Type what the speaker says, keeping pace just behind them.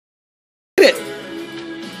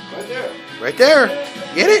Right there.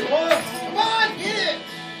 Get it. Come on, get it.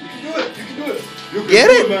 You can do it. You can do it. You can Get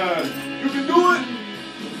do it. Man. You can do it.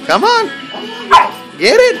 Come on. Come on.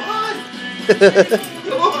 Get it. Come on.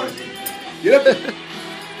 Come on. Get up there.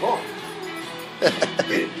 Come on. Get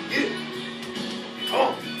it. Get it. Come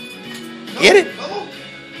on. Get it. Come on.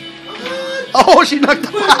 Come on. Oh, she knocked the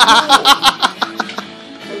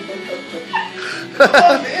Come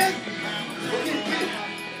on, man. Get it.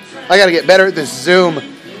 I gotta get better at this zoom.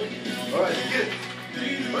 All right, get it.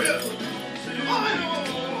 Hurry up. Come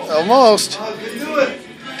on. Almost. Oh, you can do it.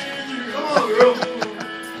 Come on, girl.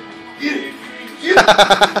 Get it. Get it.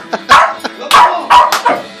 Come on.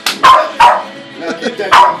 Now get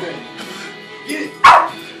that damn thing. Get it.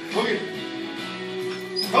 Go get it.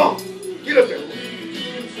 Come on. Get up there.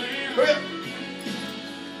 Hurry up.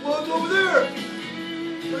 Well, it's over there.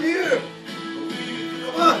 Right here.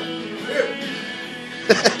 Come on. Here.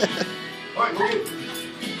 All right, go get it.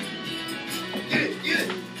 Get it. Get it.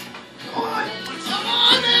 Come on. Come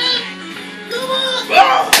on, man. Come on.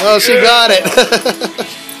 Oh, she got it.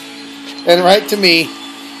 And right to me.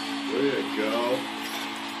 There you go.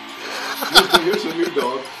 Here's some new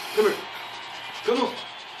dog. Come here. Come on.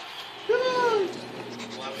 Come on.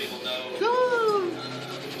 A lot of people know Come on.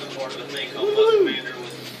 the part of the thing called Mother Commander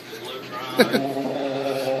with Luke Ryan,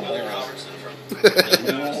 Willie Robertson from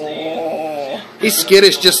He's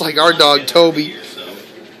skittish just like our dog, Toby.